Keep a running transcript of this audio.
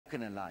walk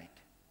in the light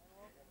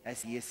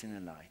as he is in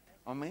the light.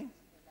 Amen?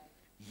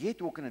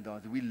 Yet walk in the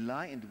dark. We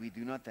lie and we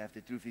do not have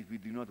the truth if we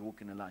do not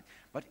walk in the light.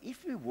 But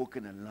if we walk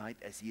in the light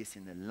as he is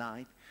in the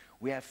light,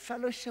 we have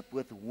fellowship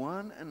with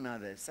one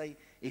another. Say,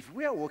 if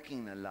we are walking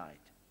in the light,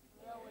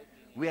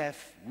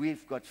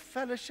 we've got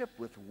fellowship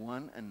with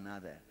one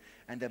another.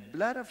 And the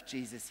blood of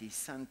Jesus, his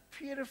son,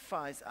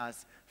 purifies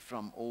us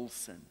from all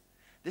sin.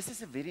 This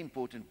is a very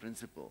important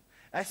principle.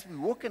 As we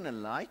walk in the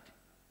light,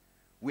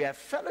 we have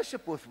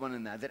fellowship with one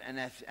another. And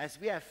as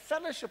we have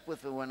fellowship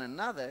with one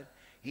another,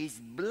 his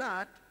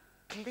blood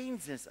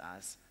cleanses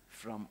us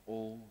from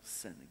all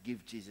sin.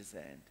 Give Jesus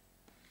a hand.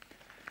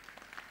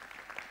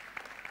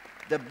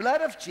 The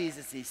blood of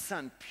Jesus, his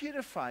son,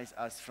 purifies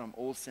us from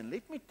all sin.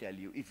 Let me tell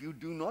you, if you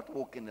do not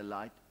walk in the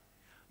light,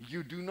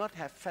 you do not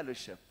have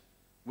fellowship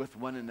with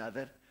one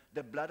another.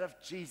 The blood of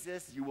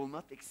Jesus, you will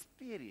not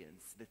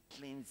experience the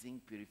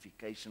cleansing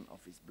purification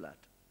of his blood.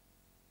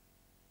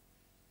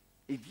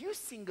 If you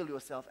single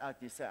yourself out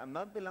and you say, I'm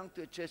not belong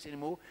to a church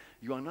anymore,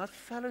 you are not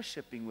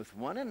fellowshipping with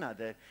one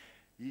another,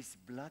 his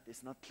blood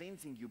is not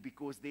cleansing you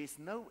because is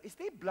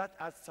there blood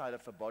outside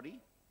of a body?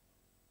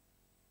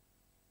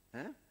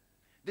 Huh?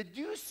 Did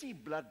you see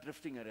blood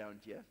drifting around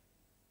here?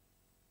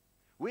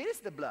 Where is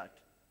the blood?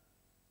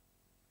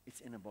 It's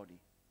in a body.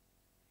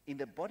 In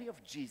the body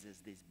of Jesus,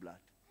 there's blood.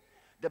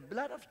 The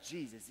blood of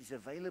Jesus is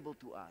available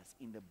to us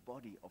in the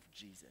body of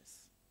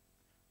Jesus.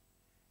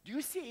 Do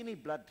you see any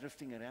blood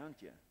drifting around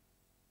here?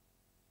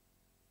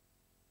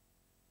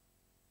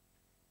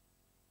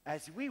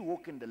 As we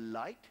walk in the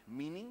light,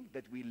 meaning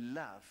that we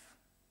love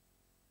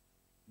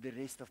the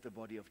rest of the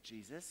body of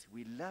Jesus,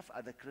 we love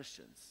other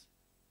Christians.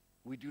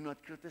 We do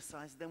not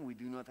criticize them, we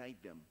do not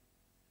hate them.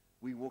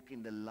 We walk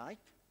in the light,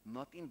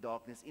 not in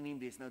darkness. In him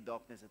there's no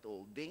darkness at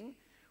all. Then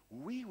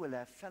we will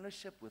have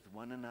fellowship with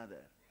one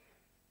another.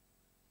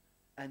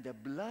 And the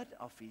blood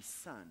of his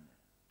son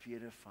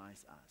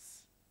purifies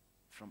us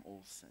from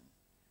all sin.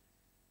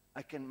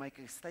 I can make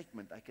a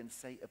statement. I can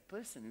say a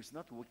person who's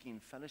not walking in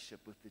fellowship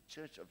with the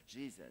church of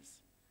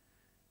Jesus,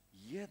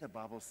 here the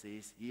Bible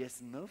says he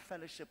has no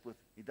fellowship with,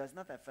 he does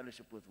not have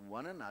fellowship with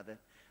one another,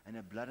 and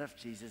the blood of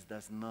Jesus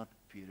does not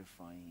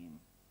purify him.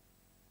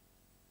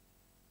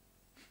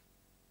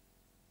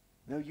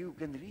 Now you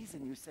can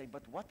reason, you say,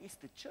 but what is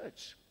the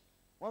church?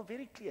 Well,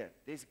 very clear.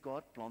 There's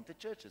God planted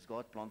churches.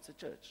 God plants a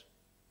church.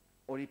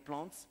 Or he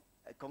plants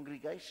a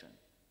congregation,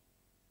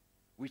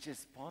 which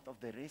is part of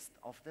the rest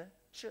of the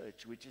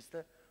church, which is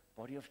the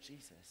body of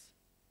Jesus.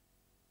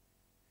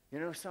 You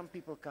know, some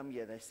people come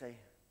here, they say,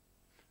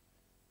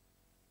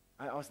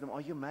 I ask them, are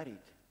you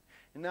married?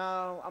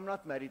 No, I'm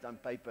not married on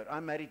paper.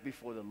 I'm married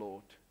before the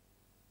Lord.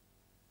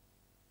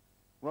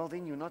 Well,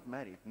 then you're not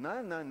married.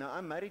 No,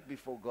 I'm married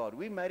before God.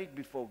 We're married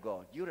before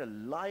God. You're a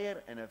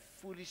liar and a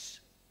foolish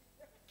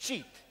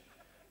cheat.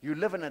 You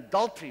live in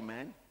adultery,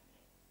 man.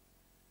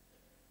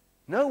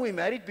 No, we're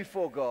married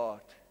before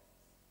God.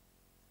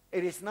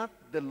 It is not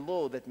the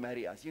law that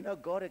marries us. You know,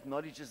 God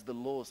acknowledges the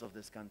laws of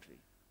this country.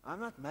 I'm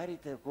not married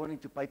according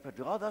to paper.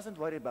 God doesn't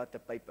worry about the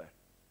paper.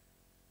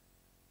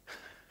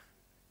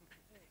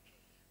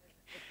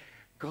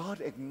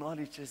 God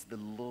acknowledges the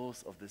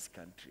laws of this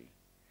country.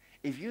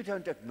 If you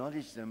don't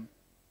acknowledge them,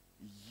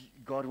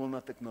 God will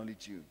not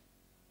acknowledge you.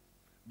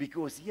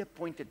 Because he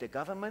appointed the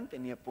government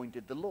and he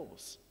appointed the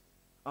laws.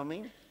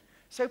 Amen?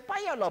 So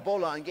pay a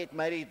lobola and get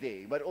married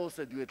there, but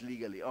also do it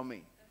legally.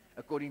 Amen?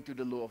 According to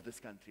the law of this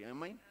country.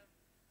 Amen?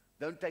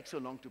 Don't take so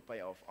long to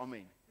pay off.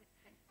 Amen?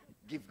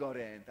 Give God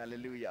a hand.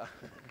 Hallelujah.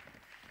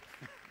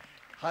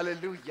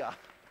 Hallelujah.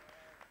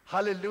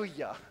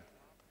 Hallelujah.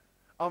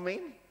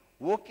 Amen?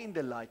 Walk in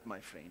the light, my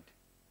friend,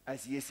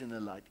 as he is in the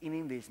light. In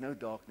him there's no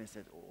darkness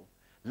at all.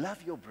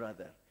 Love your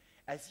brother.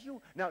 As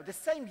you, now the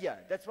same here,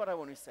 that's what I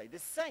want to say. The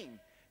same,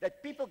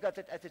 that people got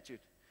that attitude.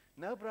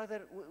 No,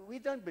 brother, we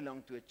don't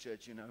belong to a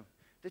church, you know.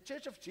 The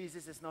church of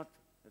Jesus is not,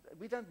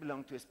 we don't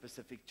belong to a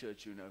specific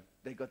church, you know.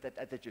 They got that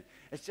attitude.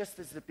 It's just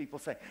as the people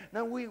say,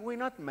 no, we're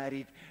not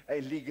married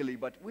legally,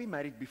 but we're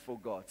married before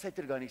God. Say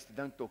to the guy next to you,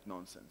 don't talk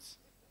nonsense.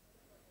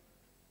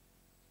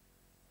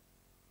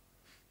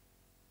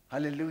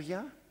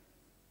 Hallelujah.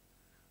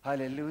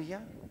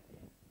 Hallelujah.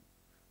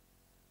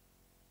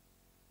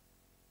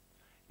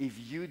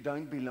 If you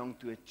don't belong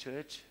to a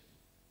church,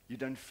 you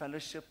don't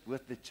fellowship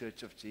with the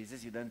church of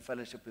Jesus, you don't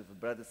fellowship with the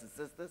brothers and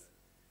sisters,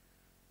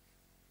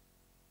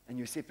 and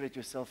you separate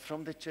yourself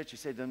from the church, you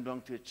say you don't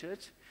belong to a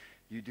church,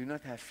 you do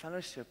not have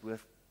fellowship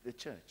with the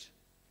church.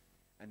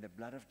 And the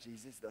blood of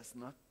Jesus does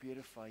not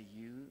purify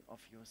you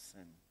of your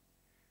sin.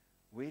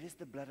 Where is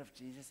the blood of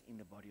Jesus? In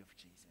the body of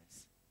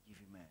Jesus. Give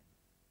him a hand.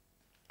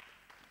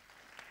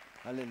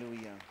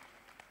 Hallelujah.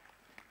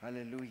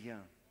 Hallelujah.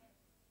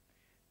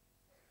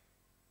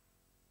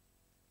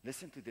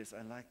 Listen to this.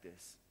 I like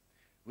this.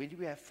 When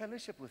we have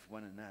fellowship with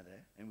one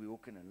another and we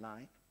walk in a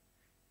light,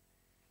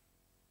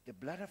 the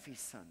blood of his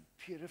son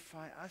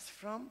purify us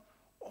from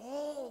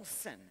all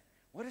sin.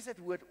 What does that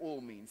word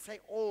all mean? Say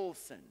all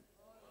sin.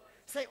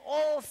 Say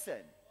all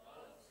sin.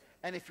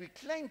 And if we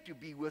claim to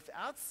be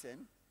without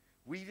sin,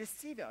 we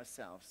deceive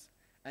ourselves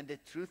and the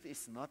truth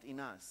is not in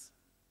us.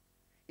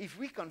 If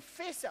we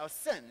confess our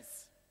sins,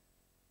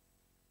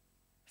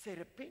 say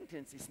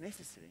repentance is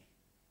necessary.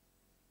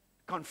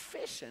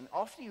 Confession,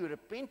 after you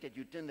repented,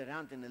 you turned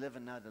around and live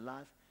another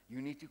life,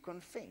 you need to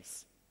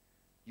confess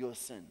your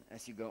sin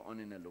as you go on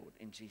in the Lord,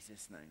 in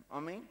Jesus' name.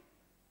 Amen?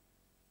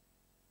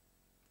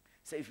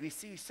 So if we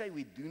say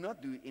we do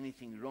not do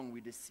anything wrong,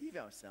 we deceive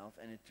ourselves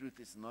and the truth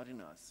is not in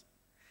us.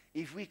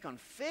 If we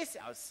confess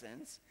our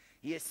sins,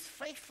 He is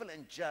faithful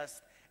and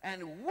just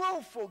and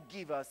will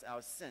forgive us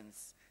our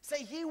sins.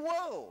 Say, He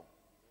will.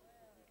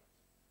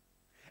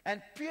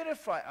 And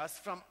purify us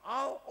from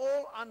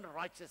all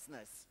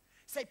unrighteousness.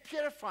 Say,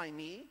 purify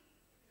me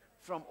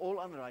from all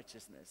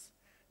unrighteousness.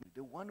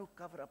 The one who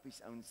covered up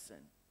his own sin,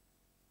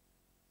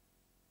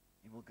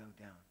 he will go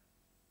down.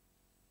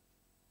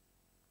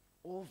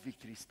 All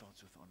victory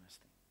starts with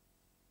honesty.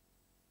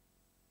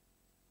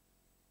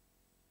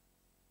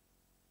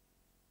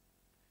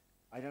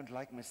 I don't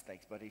like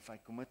mistakes, but if I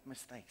commit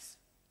mistakes,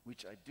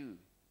 which I do,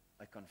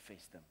 I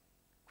confess them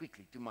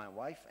quickly to my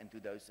wife and to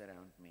those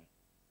around me.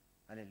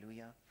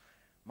 Hallelujah.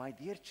 My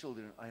dear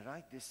children, I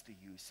write this to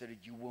you so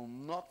that you will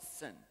not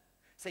sin.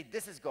 Say,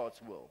 this is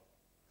God's will.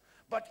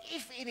 But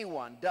if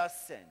anyone does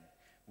sin,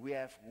 we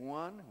have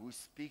one who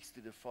speaks to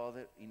the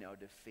Father in our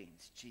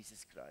defense,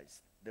 Jesus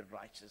Christ, the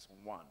righteous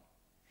one.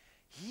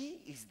 He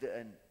is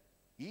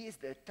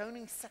the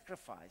atoning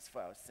sacrifice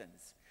for our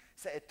sins.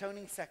 Say,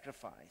 atoning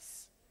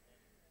sacrifice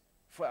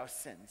for our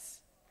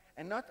sins.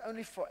 And not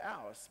only for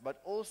ours,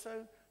 but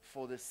also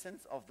for the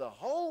sins of the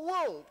whole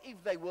world,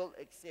 if they will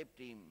accept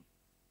Him.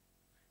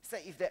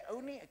 Say, if they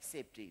only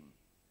accept Him.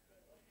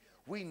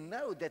 We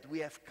know that we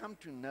have come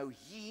to know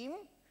Him.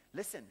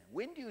 Listen,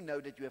 when do you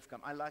know that you have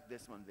come? I like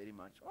this one very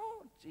much.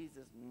 Oh,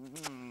 Jesus.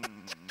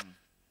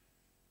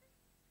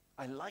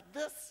 I like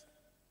this.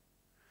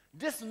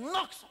 This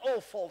knocks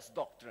all false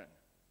doctrine.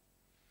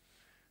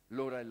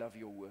 Lord, I love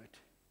your word.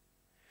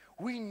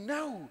 We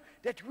know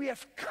that we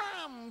have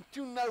come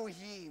to know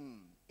Him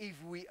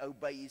if we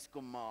obey His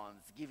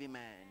commands. Give Him a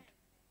hand.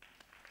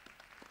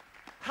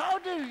 How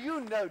do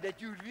you know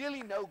that you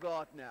really know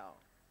God now?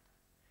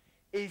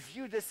 If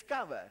you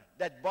discover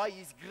that by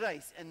His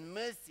grace and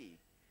mercy,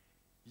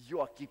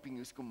 you are keeping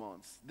His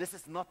commands. This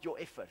is not your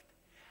effort.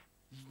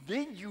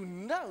 Then you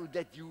know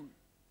that you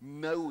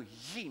know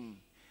Him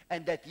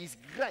and that His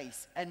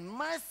grace and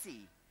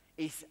mercy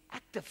is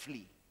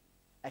actively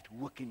at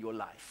work in your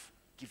life.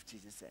 Give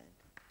Jesus a hand.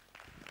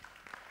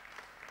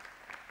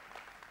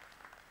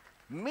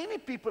 Many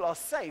people are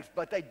saved,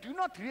 but they do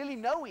not really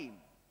know Him.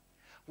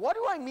 What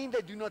do I mean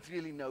they do not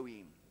really know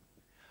Him?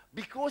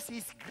 Because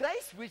His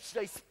grace which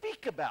they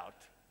speak about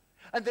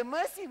and the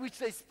mercy which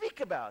they speak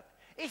about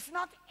is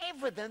not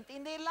evident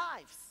in their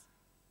lives.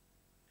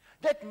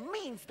 That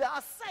means they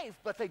are saved,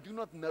 but they do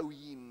not know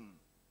Him.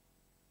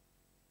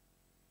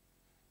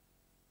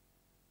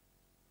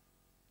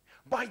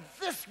 By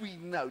this we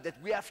know that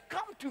we have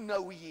come to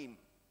know Him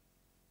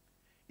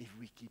if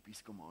we keep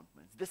His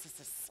commandments. This is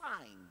a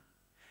sign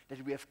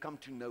that we have come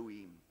to know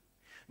Him.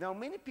 Now,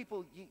 many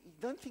people, you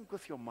don't think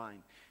with your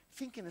mind.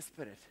 Think in the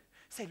Spirit.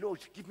 Say, Lord,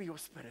 give me your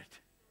Spirit.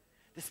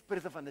 The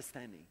Spirit of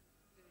understanding.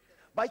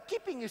 By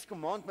keeping His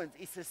commandments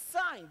is a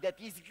sign that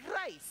His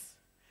grace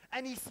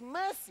and His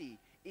mercy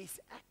is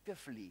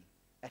actively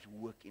at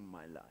work in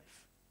my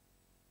life.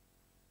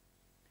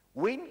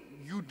 When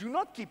you do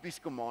not keep His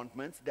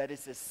commandments, that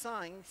is a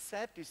sign,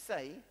 sad to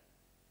say,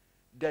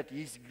 that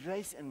His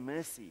grace and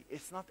mercy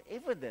is not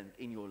evident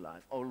in your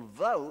life.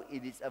 Although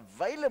it is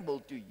available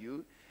to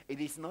you, it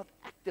is not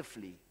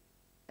actively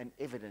and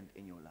evident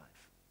in your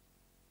life.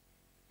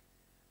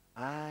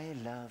 I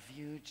love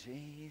you,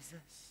 Jesus.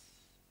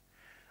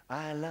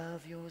 I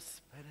love your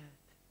Spirit.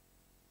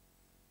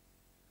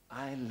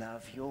 I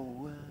love your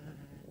word.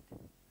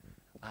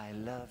 I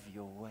love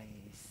your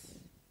ways.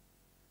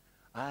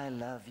 I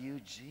love you,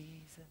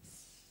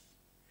 Jesus.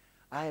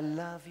 I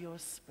love your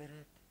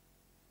Spirit.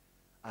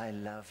 I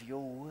love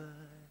your word.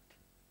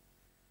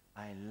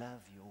 I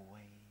love your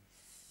ways.